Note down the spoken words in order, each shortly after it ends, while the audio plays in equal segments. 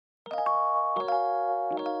Welcome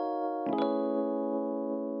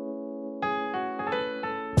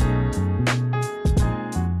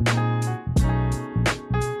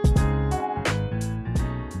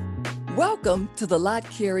to the Lot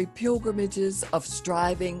Carey Pilgrimages of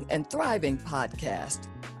Striving and Thriving podcast.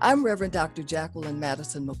 I'm Reverend Dr. Jacqueline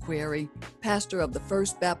Madison McQuarrie, pastor of the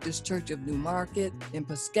First Baptist Church of New Market in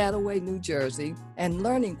Piscataway, New Jersey, and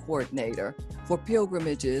learning coordinator for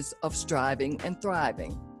Pilgrimages of Striving and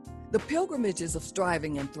Thriving. The Pilgrimages of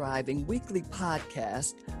Striving and Thriving weekly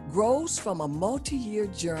podcast grows from a multi-year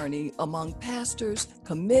journey among pastors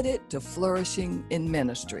committed to flourishing in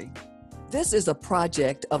ministry. This is a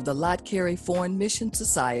project of the Lot Carey Foreign Mission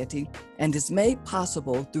Society and is made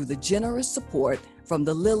possible through the generous support from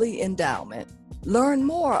the Lilly Endowment. Learn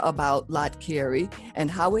more about Lot Carey and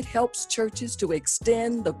how it helps churches to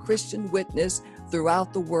extend the Christian witness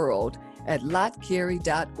throughout the world at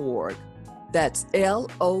lotcarey.org. That's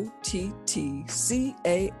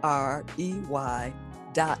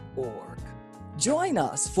LOTTCAREY.org. Join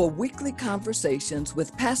us for weekly conversations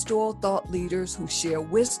with pastoral thought leaders who share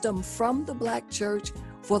wisdom from the Black church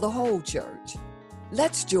for the whole church.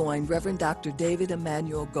 Let's join Reverend Dr. David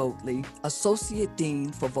Emmanuel Goatley, Associate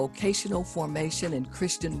Dean for Vocational Formation and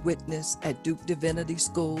Christian Witness at Duke Divinity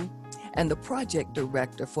School, and the Project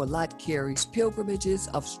Director for Lot Carey's Pilgrimages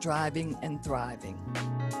of Striving and Thriving.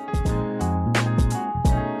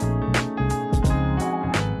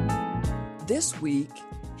 This week,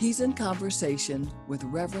 he's in conversation with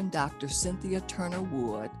Reverend Dr. Cynthia Turner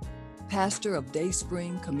Wood, pastor of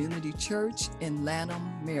Dayspring Community Church in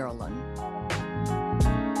Lanham, Maryland.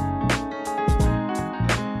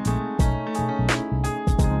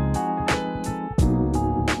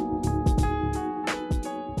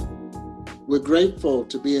 We're grateful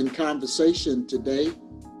to be in conversation today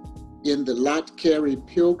in the Lot Carey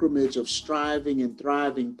Pilgrimage of Striving and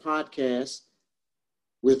Thriving podcast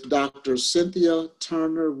with Dr. Cynthia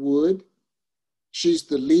Turner Wood. She's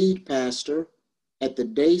the lead pastor at the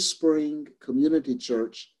Dayspring Community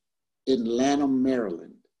Church in Lanham,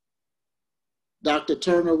 Maryland. Dr.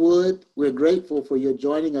 Turner Wood, we're grateful for your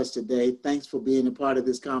joining us today. Thanks for being a part of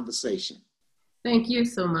this conversation. Thank you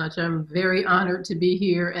so much. I'm very honored to be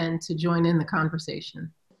here and to join in the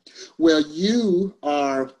conversation. Well, you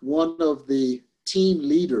are one of the team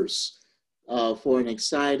leaders for an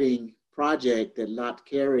exciting project that Lot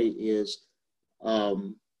Carey is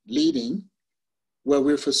leading, where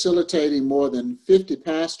we're facilitating more than 50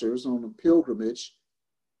 pastors on a pilgrimage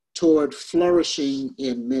toward flourishing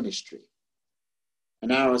in ministry.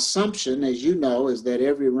 And our assumption, as you know, is that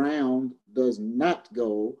every round does not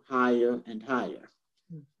go higher and higher.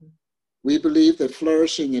 Mm-hmm. We believe that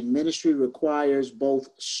flourishing in ministry requires both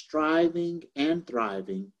striving and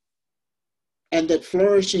thriving, and that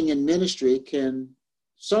flourishing in ministry can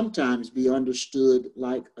sometimes be understood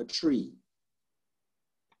like a tree.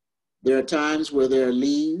 There are times where there are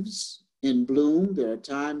leaves in bloom. There are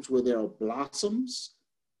times where there are blossoms.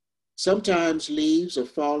 Sometimes leaves are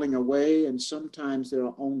falling away, and sometimes there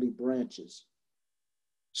are only branches.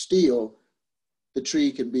 Still, the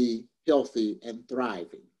tree can be healthy and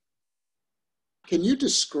thriving. Can you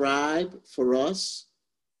describe for us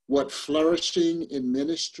what flourishing in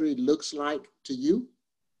ministry looks like to you?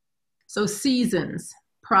 So seasons,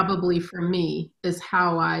 probably for me, is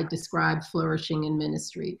how I describe flourishing in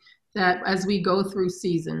ministry. That as we go through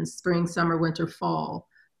seasons, spring, summer, winter, fall,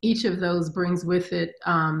 each of those brings with it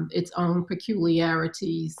its own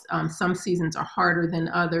peculiarities. Some seasons are harder than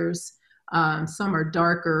others. Some are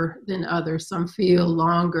darker than others. Some feel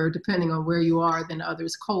longer, depending on where you are, than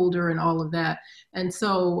others, colder and all of that. And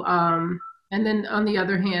so, and then on the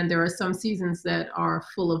other hand, there are some seasons that are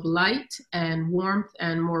full of light and warmth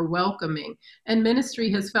and more welcoming. And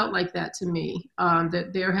ministry has felt like that to me,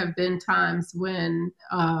 that there have been times when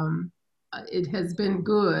it has been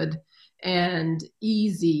good and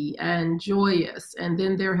easy and joyous. And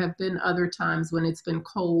then there have been other times when it's been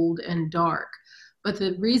cold and dark. But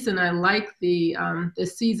the reason I like the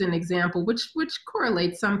season example, which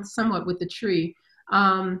correlates somewhat with the tree,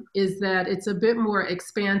 is that it's a bit more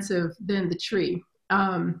expansive than the tree.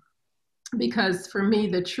 Because for me,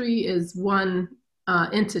 the tree is one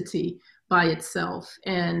entity by itself.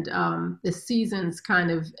 And the seasons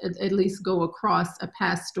kind of at least go across a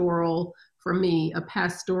pastoral, for me, a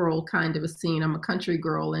pastoral kind of a scene. I'm a country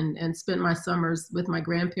girl and spent my summers with my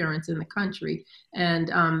grandparents in the country. And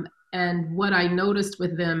what I noticed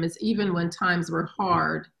with them is even when times were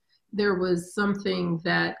hard, there was something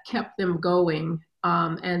that kept them going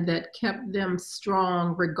and that kept them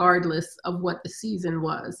strong regardless of what the season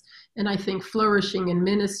was. And I think flourishing in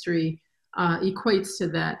ministry equates to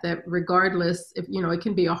that regardless, if, it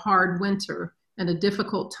can be a hard winter and a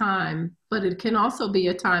difficult time, but it can also be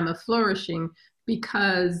a time of flourishing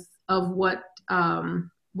because of what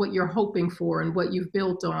you're hoping for and what you've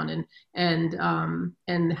built on,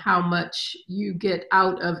 and how much you get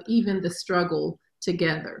out of even the struggle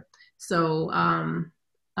together. So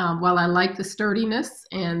while I like the sturdiness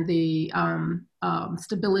and the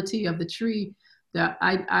stability of the tree, that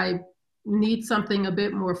I need something a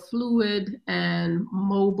bit more fluid and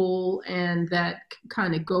mobile, and that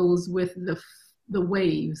kind of goes with the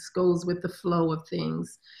waves, goes with the flow of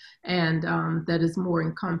things, and that is more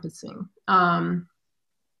encompassing.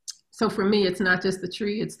 So for me, it's not just the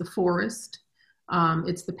tree, it's the forest,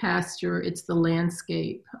 it's the pasture, it's the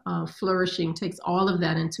landscape. Flourishing takes all of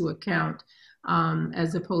that into account,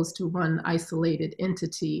 as opposed to one isolated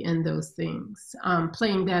entity in those things.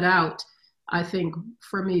 Playing that out, I think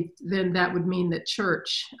for me, then that would mean that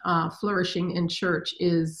church, flourishing in church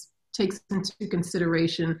takes into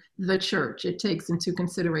consideration the church. It takes into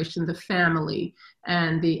consideration the family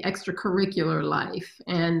and the extracurricular life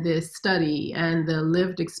and the study and the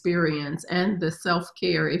lived experience and the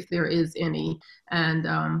self-care, if there is any. And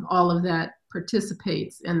all of that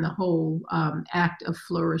participates in the whole act of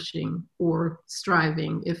flourishing or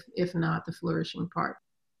striving, if not the flourishing part.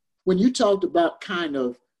 When you talked about kind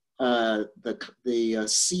of the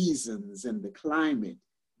seasons and the climate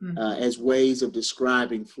as ways of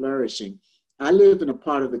describing flourishing, I live in a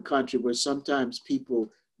part of the country where sometimes people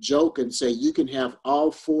joke and say you can have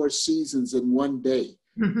all 4 seasons in one day.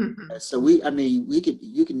 So you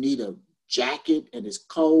can need a jacket and it's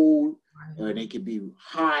cold, and it can be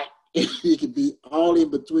hot, it can be all in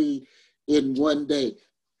between in one day.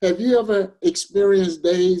 Have you ever experienced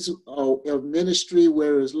days of ministry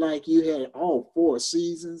where it's like you had all 4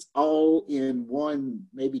 seasons all in one,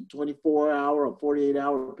 maybe 24-hour or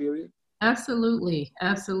 48-hour period? Absolutely.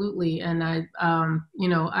 And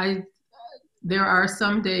there are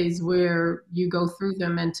some days where you go through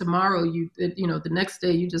them, and tomorrow the next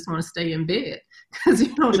day you just want to stay in bed because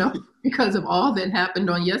you don't know, because of all that happened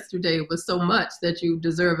on yesterday. It was so much that you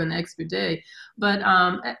deserve an extra day. But,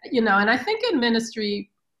 and I think in ministry,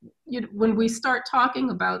 when we start talking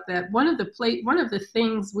about that, one of the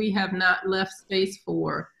things we have not left space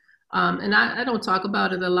for, and I don't talk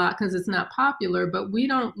about it a lot because it's not popular, but we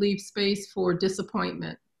don't leave space for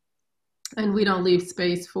disappointment, and we don't leave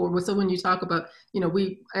space for. So when you talk about,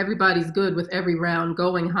 everybody's good with every round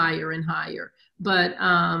going higher and higher, but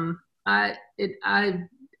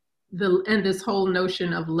and this whole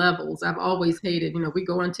notion of levels, I've always hated, we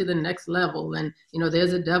go on to the next level, and,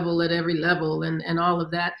 there's a devil at every level, and all of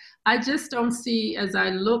that. I just don't see, as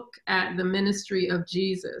I look at the ministry of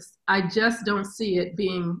Jesus, I just don't see it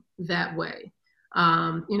being that way.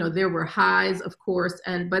 There were highs, of course,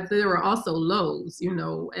 but there were also lows,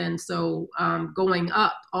 and so going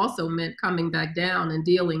up also meant coming back down and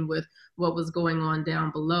dealing with what was going on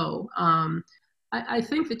down below. I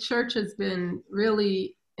think the church has been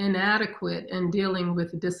really inadequate in dealing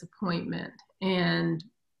with disappointment, and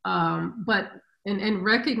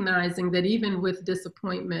recognizing that even with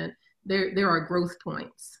disappointment, there are growth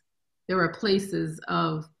points. There are places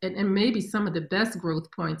of, and maybe some of the best growth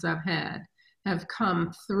points I've had have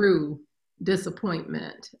come through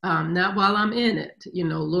disappointment. Not while I'm in it,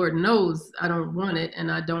 Lord knows I don't want it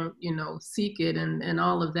and I don't, seek it and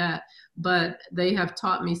all of that, but they have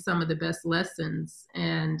taught me some of the best lessons,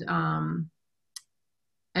 and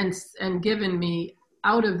given me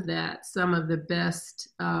out of that some of the best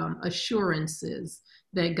assurances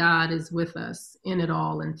that God is with us in it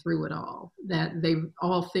all and through it all, that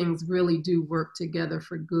all things really do work together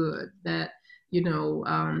for good, that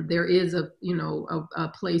there is a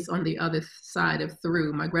place on the other side of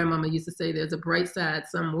through. My grandmama used to say, there's a bright side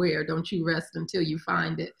somewhere, don't you rest until you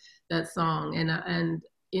find it, that song. And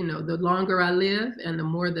the longer I live and the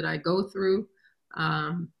more that I go through,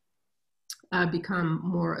 I become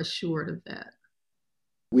more assured of that.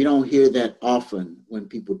 We don't hear that often when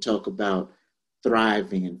people talk about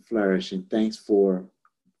thriving and flourishing. Thanks for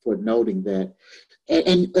noting that.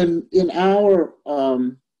 And in our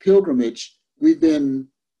pilgrimage, we've been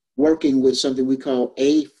working with something we call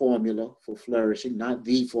a formula for flourishing, not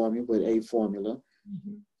the formula, but a formula,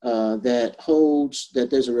 that holds that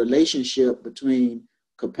there's a relationship between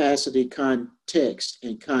capacity, context,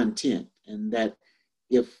 and content. And that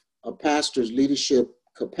if a pastor's leadership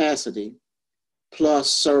capacity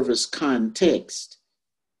plus service context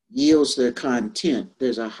yields their content,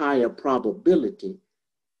 there's a higher probability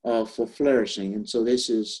for flourishing. And so this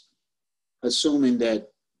is assuming that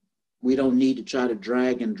we don't need to try to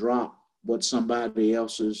drag and drop what somebody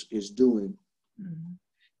else is doing.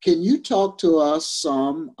 Can you talk to us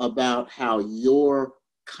some about how your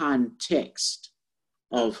context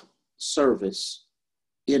of service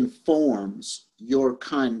informs your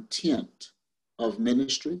content of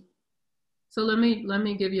ministry? So let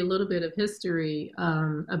me give you a little bit of history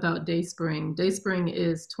about Dayspring. Dayspring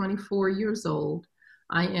is 24 years old.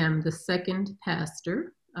 I am the second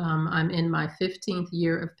pastor. I'm in my 15th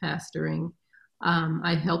year of pastoring.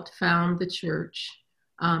 I helped found the church.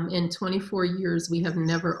 In 24 years, we have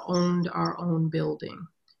never owned our own building.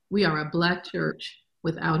 We are a Black church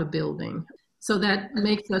without a building. So that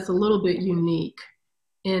makes us a little bit unique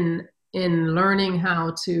in learning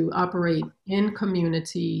how to operate in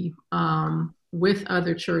community with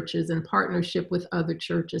other churches, in partnership with other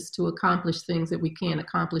churches to accomplish things that we can't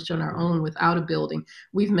accomplish on our own without a building.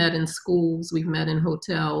 We've met in schools, we've met in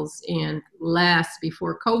hotels, and last,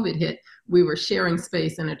 before COVID hit, we were sharing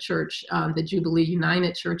space in a church, the Jubilee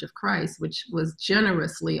United Church of Christ, which was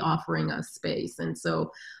generously offering us space. And so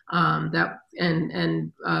that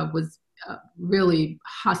was really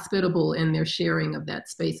hospitable in their sharing of that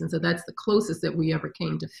space. And so that's the closest that we ever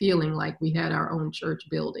came to feeling like we had our own church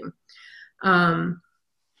building.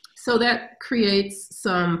 So that creates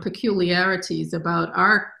some peculiarities about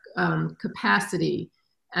our capacity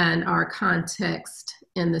and our context,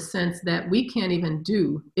 in the sense that we can't even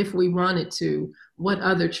do, if we wanted to, what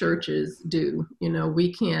other churches do. You know,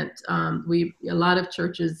 we can't, a lot of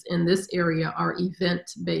churches in this area are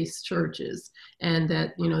event-based churches, and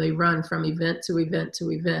that, you know, they run from event to event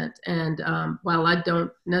to event. And while I don't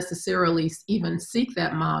necessarily even seek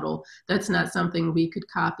that model, that's not something we could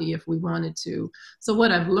copy if we wanted to. So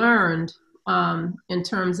what I've learned in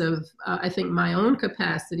terms of, I think, my own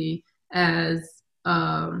capacity as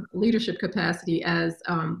leadership capacity, as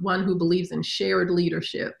one who believes in shared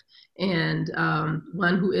leadership, and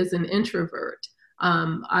one who is an introvert,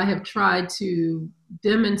 I have tried to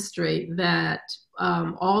demonstrate that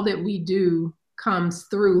all that we do comes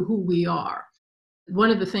through who we are.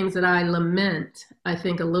 One of the things that I lament, I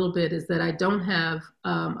think, a little bit, is that I don't have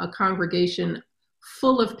a congregation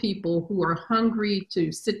full of people who are hungry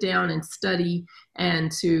to sit down and study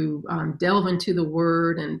and to delve into the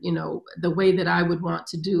word, and, you know, the way that I would want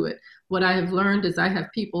to do it. What I have learned is I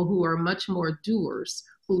have people who are much more doers,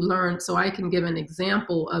 who learn. So I can give an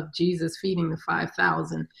example of Jesus feeding the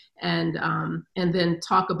 5,000 and then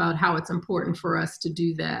talk about how it's important for us to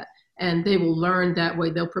do that. And they will learn that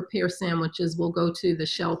way. They'll prepare sandwiches. We'll go to the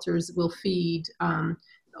shelters. We'll feed.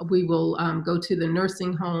 We will go to the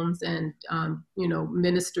nursing homes and, you know,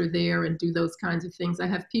 minister there and do those kinds of things. I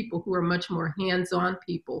have people who are much more hands-on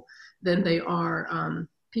people than they are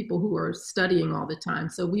people who are studying all the time.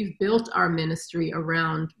 So we've built our ministry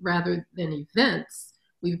around, rather than events,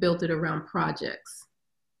 we've built it around projects.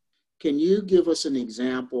 Can you give us an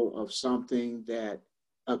example of something, that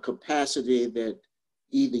a capacity that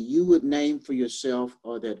either you would name for yourself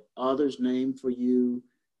or that others name for you,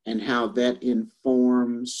 and how that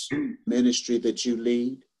informs ministry that you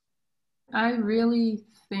lead? I really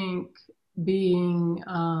think being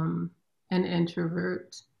an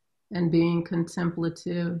introvert and being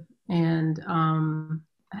contemplative and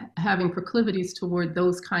having proclivities toward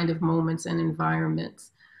those kind of moments and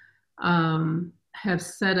environments have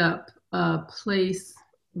set up a place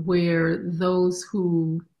where those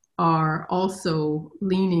who are also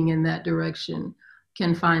leaning in that direction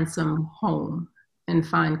can find some home and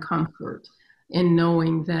find comfort in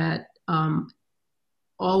knowing that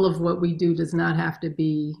all of what we do does not have to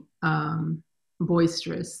be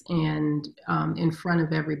boisterous and in front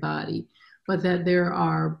of everybody, but that there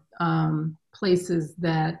are places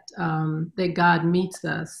that that God meets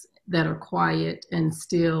us that are quiet and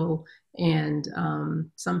still, and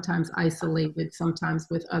sometimes isolated, sometimes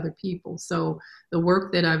with other people. So the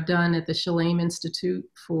work that I've done at the Shalem Institute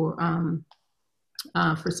for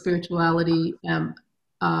spirituality and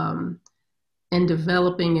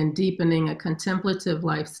developing and deepening a contemplative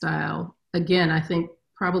lifestyle, again, I think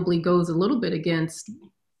probably goes a little bit against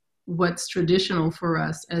what's traditional for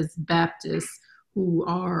us as Baptists, who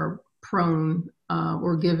are prone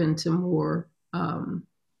or given to more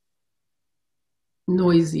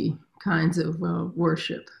noisy kinds of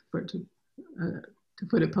worship, to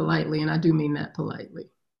put it politely, and I do mean that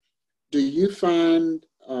politely. Do you find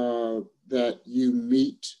that you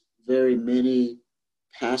meet very many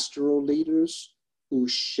pastoral leaders who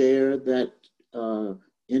share that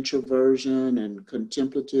introversion and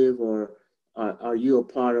contemplative, or are you a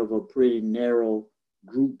part of a pretty narrow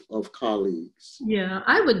group of colleagues? Yeah,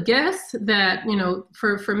 I would guess that,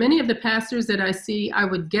 for many of the pastors that I see, I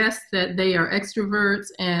would guess that they are extroverts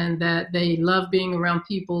and that they love being around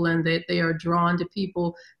people and that they are drawn to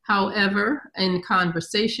people. However, in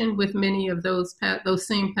conversation with many of those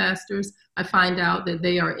same pastors, I find out that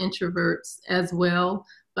they are introverts as well.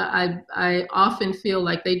 But I often feel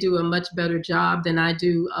like they do a much better job than I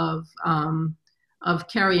do of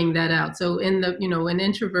carrying that out. So an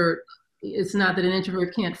introvert, it's not that an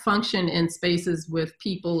introvert can't function in spaces with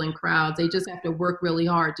people and crowds. They just have to work really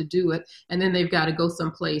hard to do it. And then they've got to go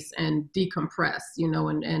someplace and decompress,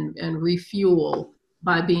 and refuel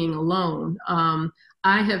by being alone.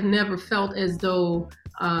 I have never felt as though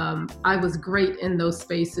I was great in those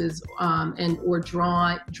spaces or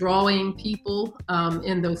drawing people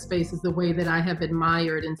in those spaces the way that I have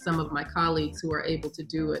admired in some of my colleagues who are able to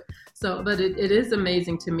do it. So, but it is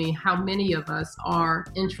amazing to me how many of us are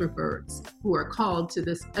introverts who are called to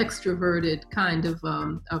this extroverted kind of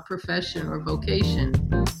a profession or vocation.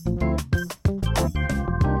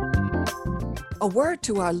 A word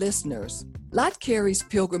to our listeners. Lot Carey's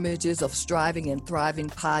Pilgrimages of Striving and Thriving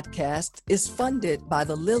podcast is funded by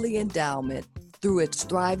the Lilly Endowment through its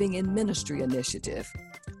Thriving in Ministry initiative.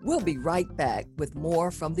 We'll be right back with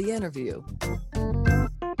more from the interview.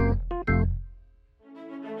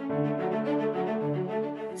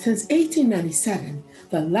 Since 1897,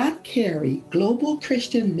 the Lot Carey Global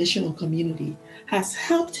Christian Missional Community has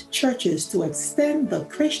helped churches to extend the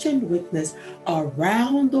Christian witness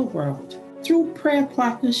around the world through prayer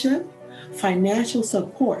partnership, financial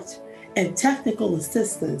support, and technical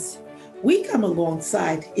assistance. We come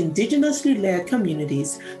alongside indigenously led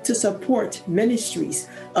communities to support ministries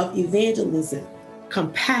of evangelism,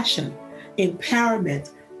 compassion,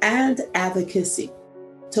 empowerment, and advocacy.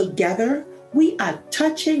 Together, we are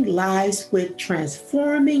touching lives with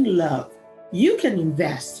transforming love. You can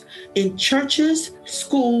invest in churches,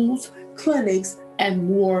 schools, clinics, and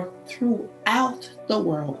more throughout the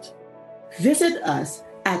world. Visit us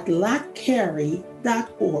at lotcarey.org.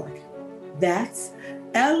 That's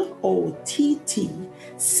LOTTCAREY.org.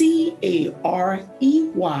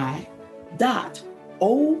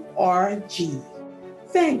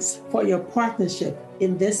 Thanks for your partnership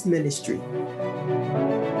in this ministry.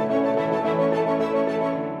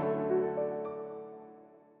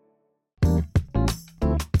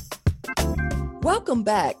 Welcome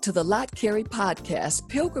back to the Lot Carey podcast,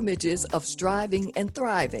 Pilgrimages of Striving and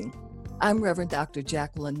Thriving. I'm Reverend Dr.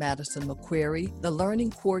 Jacqueline Madison McQuarrie, the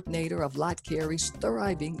Learning Coordinator of Lot Carey's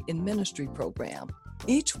Thriving in Ministry program.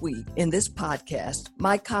 Each week in this podcast,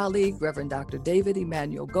 my colleague, Reverend Dr. David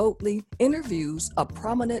Emmanuel Goatley, interviews a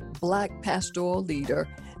prominent Black pastoral leader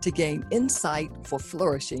to gain insight for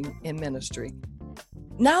flourishing in ministry.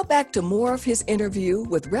 Now back to more of his interview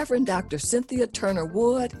with Reverend Dr. Cynthia Turner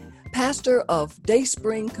Wood, pastor of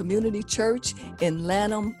Dayspring Community Church in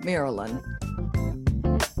Lanham, Maryland.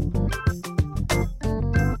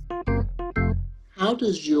 How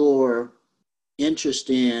does your interest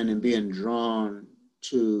in and being drawn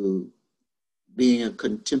to being a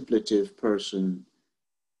contemplative person,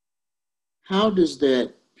 how does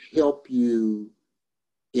that help you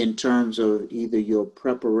in terms of either your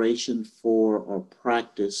preparation for or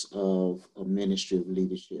practice of a ministry of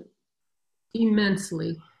leadership?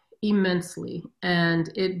 Immensely.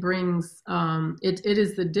 And it brings, it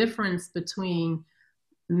is the difference between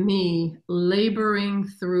me laboring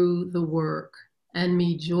through the work and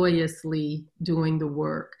me joyously doing the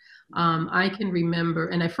work. I can remember,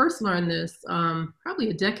 and I first learned this probably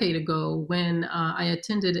a decade ago when I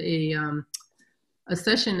attended a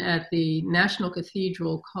session at the National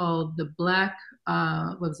Cathedral called the Black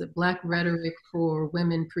Rhetoric for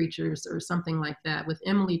Women Preachers or something like that, with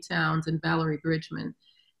Emily Towns and Valerie Bridgman.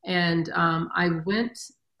 And I went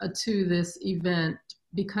to this event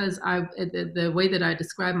because the way that I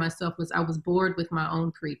described myself was I was bored with my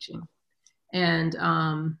own preaching. And,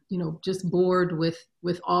 just bored with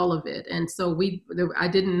all of it. And so I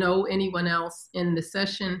didn't know anyone else in the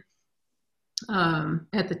session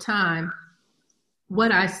at the time.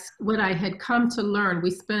 What I had come to learn,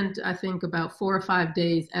 we spent, I think, about 4 or 5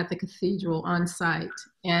 days at the cathedral on site,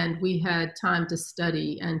 and we had time to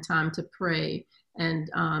study and time to pray and,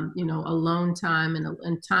 alone time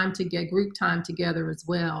and time to get group time together as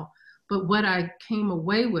well. But what I came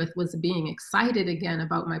away with was being excited again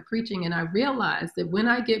about my preaching. And I realized that when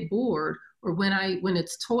I get bored or when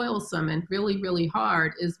it's toilsome and really, really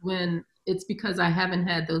hard is when it's because I haven't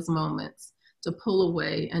had those moments to pull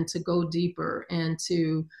away and to go deeper and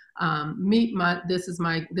to this is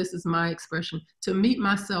my expression, to meet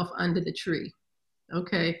myself under the tree.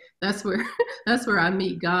 Okay, that's where that's where I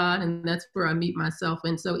meet God, and that's where I meet myself.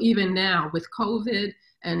 And so even now with COVID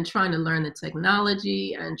and trying to learn the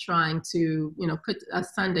technology and trying to, put a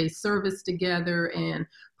Sunday service together and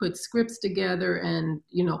put scripts together and,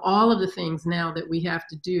 all of the things now that we have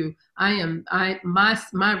to do,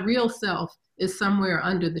 my real self is somewhere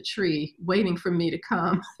under the tree waiting for me to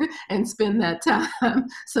come and spend that time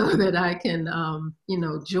so that I can,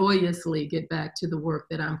 joyously get back to the work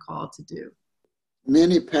that I'm called to do.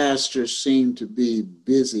 Many pastors seem to be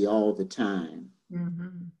busy all the time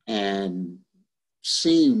and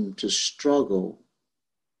seem to struggle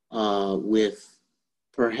with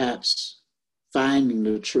perhaps finding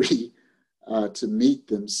the tree to meet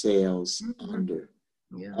themselves under.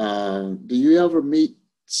 Yeah. Do you ever meet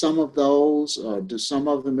some of those, or do some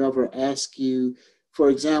of them ever ask you, for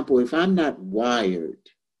example, if I'm not wired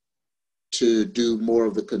to do more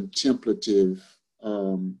of the contemplative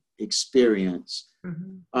experience,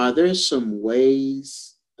 are there some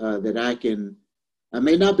ways that I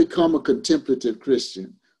may not become a contemplative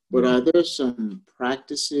Christian, but are there some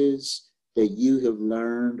practices that you have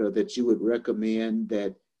learned or that you would recommend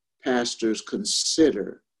that pastors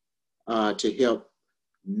consider to help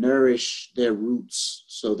nourish their roots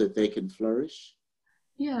so that they can flourish?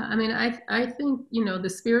 Yeah, I mean, I think, the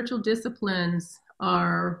spiritual disciplines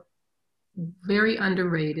are very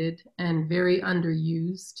underrated and very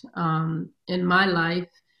underused. In my life,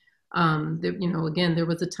 again, there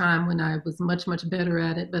was a time when I was much, much better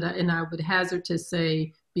at it, and I would hazard to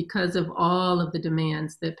say, because of all of the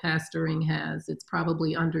demands that pastoring has, it's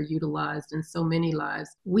probably underutilized in so many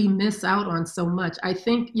lives. We miss out on so much. I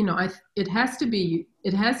think, it has to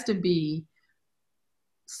be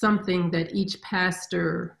something that each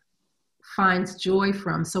pastor finds joy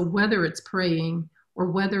from. So whether it's praying, or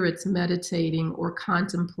whether it's meditating or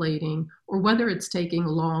contemplating, or whether it's taking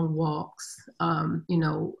long walks,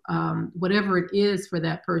 whatever it is for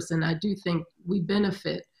that person, I do think we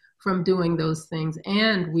benefit from doing those things.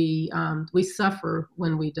 And we suffer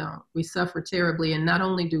when we don't. We suffer terribly. And not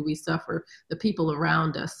only do we suffer, the people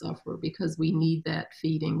around us suffer, because we need that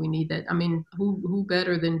feeding. We need that. I mean, who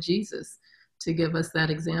better than Jesus to give us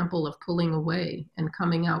that example of pulling away and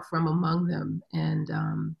coming out from among them and,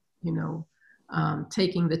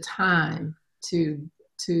 taking the time to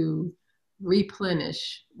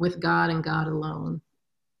replenish with God and God alone.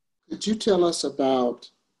 Could you tell us about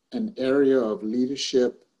an area of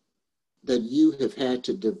leadership that you have had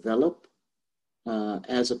to develop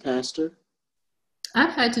as a pastor?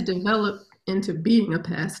 I've had to develop into being a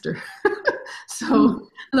pastor. So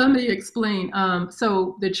let me explain.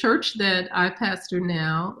 So the church that I pastor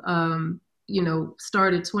now,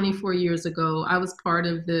 started 24 years ago. I was part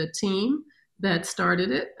of the team that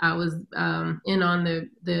started it. I was in on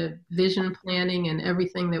the vision planning and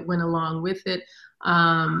everything that went along with it.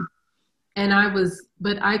 But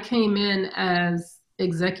I came in as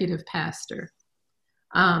executive pastor.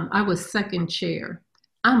 I was second chair.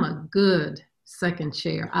 I'm a good second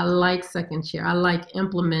chair. I like second chair. I like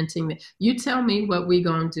implementing. You tell me what we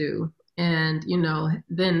gonna do, and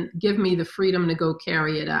then give me the freedom to go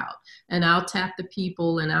carry it out. And I'll tap the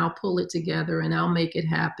people, and I'll pull it together, and I'll make it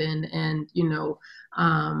happen. And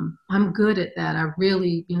I'm good at that. I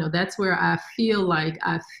really, that's where I feel like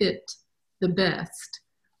I fit the best.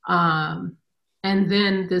 And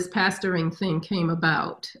then this pastoring thing came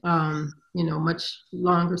about. Much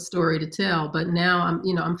longer story to tell, but now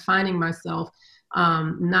I'm finding myself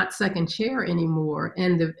not second chair anymore.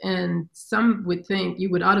 And some would think, you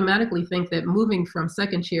would automatically think that moving from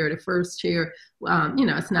second chair to first chair,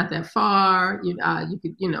 it's not that far. You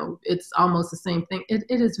could, it's almost the same thing. It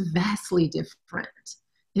is vastly different.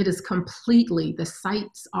 It is the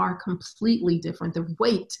sites are completely different. The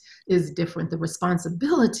weight is different. The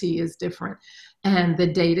responsibility is different. And the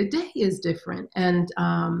day-to-day is different.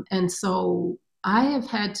 And so I have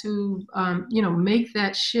had to, make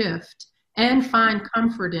that shift and find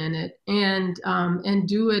comfort in it and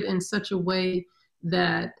do it in such a way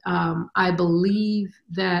that I believe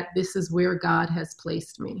that this is where God has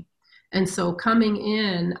placed me. And so coming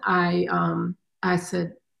in, I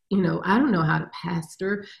said, I don't know how to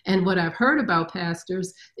pastor. And what I've heard about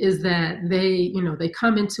pastors is that they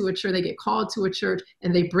come into a church, they get called to a church,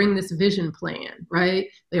 and they bring this vision plan, right?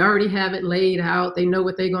 They already have it laid out. They know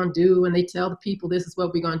what they're going to do, and they tell the people, this is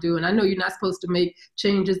what we're going to do. And I know you're not supposed to make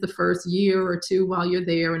changes the first year or two while you're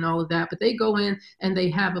there and all of that, but they go in and they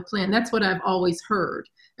have a plan. That's what I've always heard.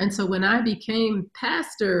 And so when I became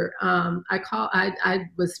pastor, I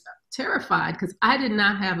was terrified because I did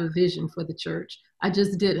not have a vision for the church. I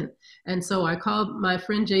just didn't. And so I called my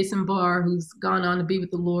friend Jason Barr, who's gone on to be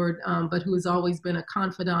with the Lord, but who has always been a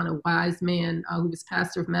confidant, a wise man, who was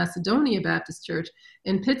pastor of Macedonia Baptist Church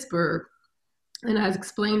in Pittsburgh. And I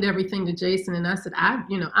explained everything to Jason, and I said,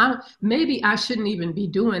 maybe I shouldn't even be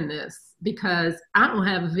doing this because I don't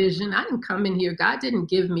have a vision. I didn't come in here. God didn't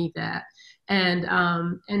give me that.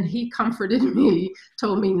 And he comforted me,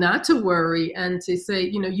 told me not to worry, and to say,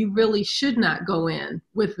 you really should not go in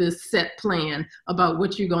with this set plan about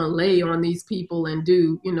what you're going to lay on these people and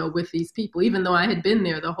do, with these people, even though I had been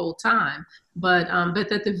there the whole time. But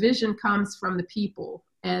that the vision comes from the people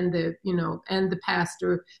and the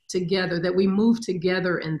pastor together, that we move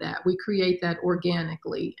together in that. We create that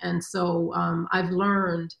organically. And so I've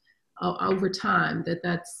learned over time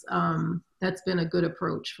that's been a good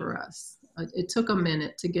approach for us. It took a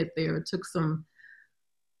minute to get there. It took some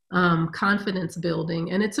confidence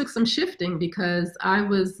building, and it took some shifting because I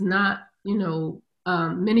was not,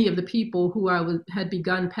 many of the people who had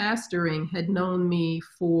begun pastoring had known me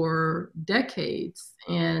for decades,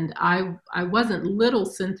 and I wasn't little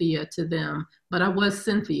Cynthia to them, but I was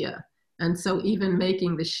Cynthia. And so even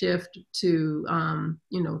making the shift to,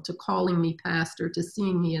 to calling me pastor, to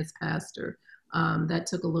seeing me as pastor, that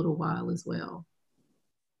took a little while as well.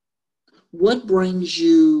 What brings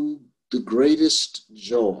you the greatest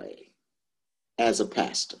joy as a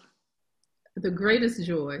pastor? The greatest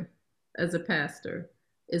joy as a pastor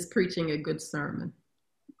is preaching a good sermon.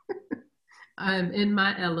 I'm in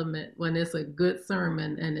my element when it's a good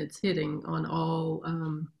sermon and it's hitting on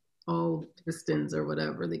all pistons, or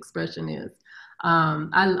whatever the expression is.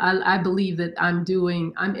 I believe that I'm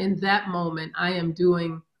in that moment, I am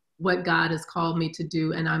doing what God has called me to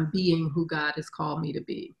do, and I'm being who God has called me to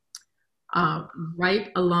be. Right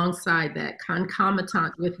alongside that,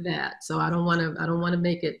 concomitant with that. So I don't want to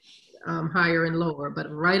make it higher and lower, but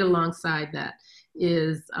right alongside that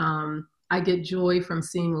is I get joy from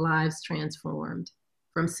seeing lives transformed,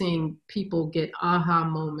 from seeing people get aha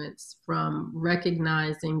moments, from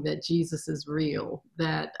recognizing that Jesus is real,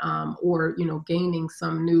 that or gaining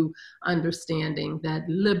some new understanding that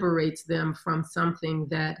liberates them from something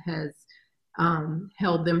that has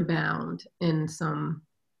held them bound in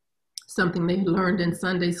something they learned in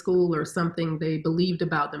Sunday school, or something they believed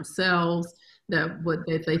about themselves that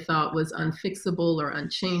they thought was unfixable or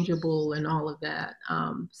unchangeable, and all of that.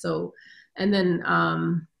 And then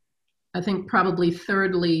I think probably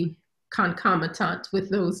thirdly, concomitant with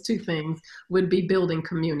those two things would be building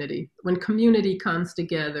community. When community comes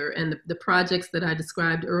together, and the projects that I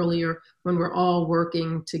described earlier, when we're all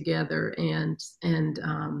working together and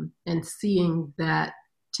seeing that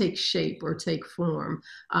take shape or take form.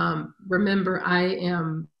 Remember, I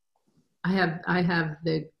have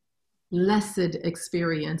the blessed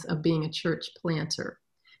experience of being a church planter.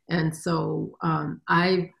 And so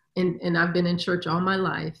I've been in church all my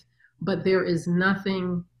life, but there is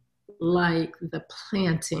nothing like the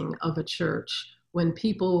planting of a church, when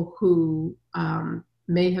people who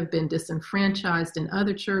may have been disenfranchised in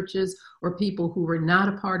other churches, or people who were not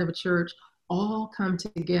a part of a church, all come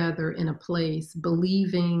together in a place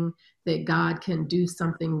believing that God can do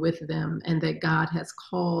something with them, and that God has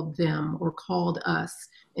called them or called us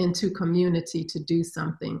into community to do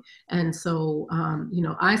something. And so,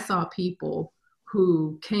 I saw people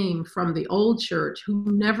who came from the old church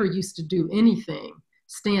who never used to do anything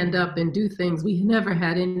stand up and do things we never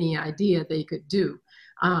had any idea they could do.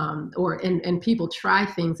 And people try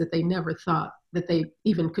things that they never thought that they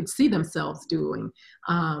even could see themselves doing.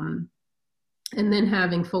 And then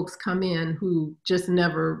having folks come in who just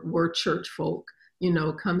never were church folk,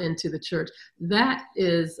 come into the church. That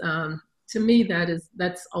is, to me,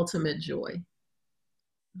 that's ultimate joy.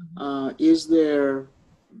 Is there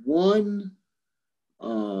one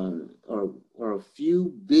or a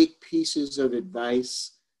few big pieces of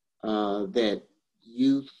advice that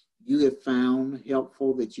you have found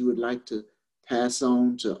helpful that you would like to pass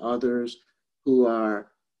on to others who are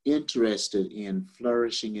interested in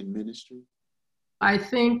flourishing in ministry? I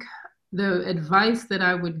think the advice that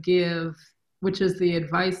I would give, which is the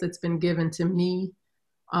advice that's been given to me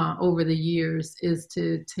over the years, is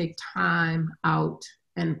to take time out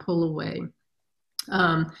and pull away.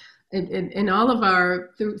 In all of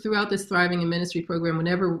throughout this Thriving in Ministry program,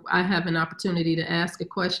 whenever I have an opportunity to ask a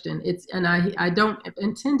question, I don't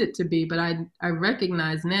intend it to be, but I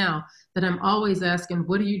recognize now that I'm always asking,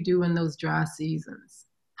 what do you do in those dry seasons?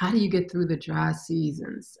 How do you get through the dry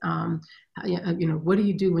seasons? What do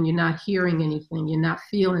you do when you're not hearing anything, you're not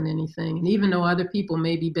feeling anything? And even though other people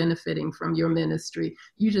may be benefiting from your ministry,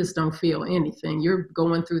 you just don't feel anything. You're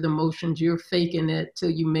going through the motions, you're faking it till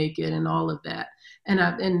you make it and all of that.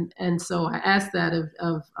 And so I asked that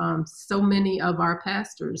of so many of our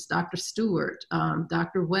pastors, Dr. Stewart,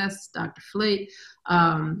 Dr. West, Dr. Flake,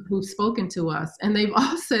 who've spoken to us. And they've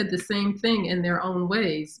all said the same thing in their own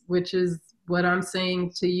ways, which is what I'm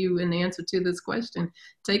saying to you in the answer to this question.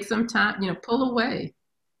 Take some time, pull away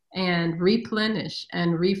and replenish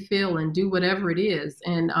and refill and do whatever it is.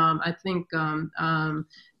 And I think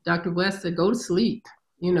Dr. West said, go to sleep,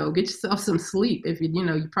 get yourself some sleep. If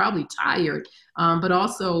you're probably tired, but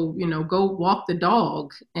also, go walk the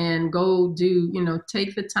dog and go do,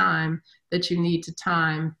 take the time that you need to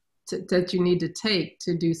take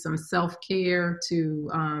to do some self-care,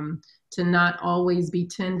 to not always be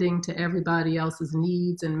tending to everybody else's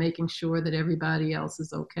needs and making sure that everybody else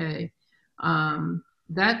is okay.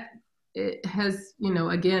 That it has,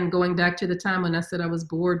 again, going back to the time when I said I was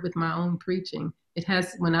bored with my own preaching,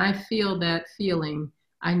 when I feel that feeling,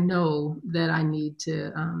 I know that I need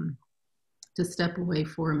to step away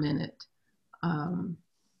for a minute,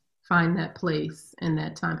 find that place and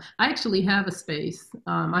that time. I actually have a space.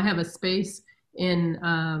 I have a space in,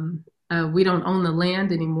 we don't own the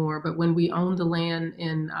land anymore, but when we owned the land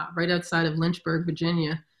in right outside of Lynchburg,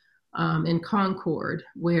 Virginia, in Concord,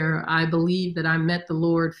 where I believe that I met the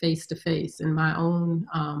Lord face to face in my own,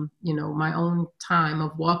 my own time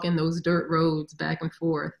of walking those dirt roads back and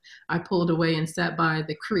forth. I pulled away and sat by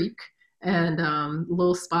the creek and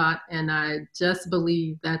little spot, and I just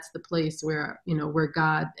believe that's the place where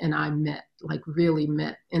God and I met, like really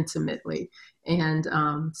met intimately. And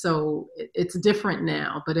so it's different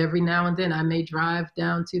now, but every now and then I may drive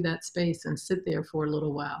down to that space and sit there for a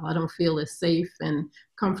little while. I don't feel as safe and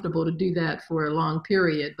comfortable to do that for a long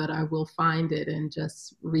period, but I will find it and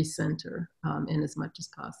just recenter in as much as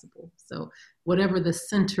possible. So whatever the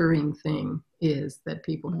centering thing is that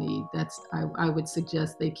people need, I would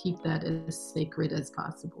suggest they keep that as sacred as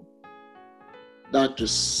possible. Dr.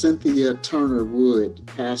 Cynthia Turner Wood,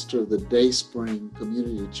 pastor of the Dayspring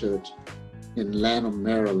Community Church in Lanham,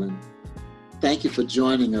 Maryland. Thank you for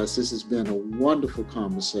joining us. This has been a wonderful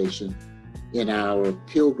conversation in our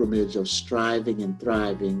Pilgrimage of Striving and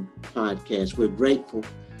Thriving podcast. We're grateful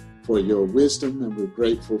for your wisdom, and we're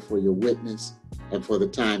grateful for your witness and for the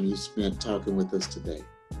time you spent talking with us today.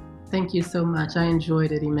 Thank you so much. I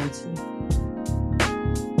enjoyed it immensely.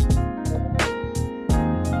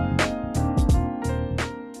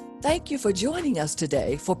 Thank you for joining us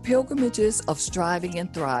today for Pilgrimages of Striving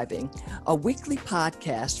and Thriving, a weekly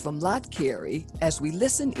podcast from Lot Carey as we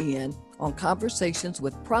listen in on conversations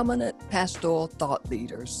with prominent pastoral thought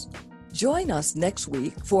leaders. Join us next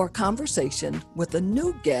week for a conversation with a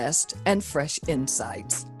new guest and fresh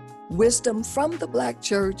insights. Wisdom from the Black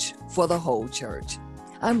Church for the whole church.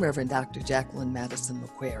 I'm Reverend Dr. Jacqueline Madison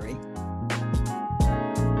McQuarrie.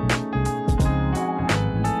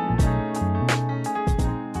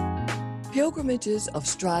 Pilgrimages of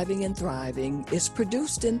Striving and Thriving is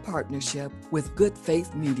produced in partnership with Good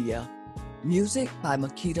Faith Media. Music by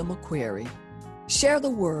Makita McQuarrie. Share the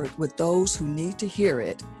word with those who need to hear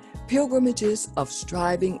it. Pilgrimages of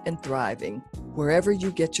Striving and Thriving, wherever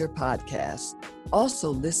you get your podcasts. Also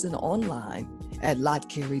listen online at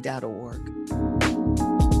lotcarey.org.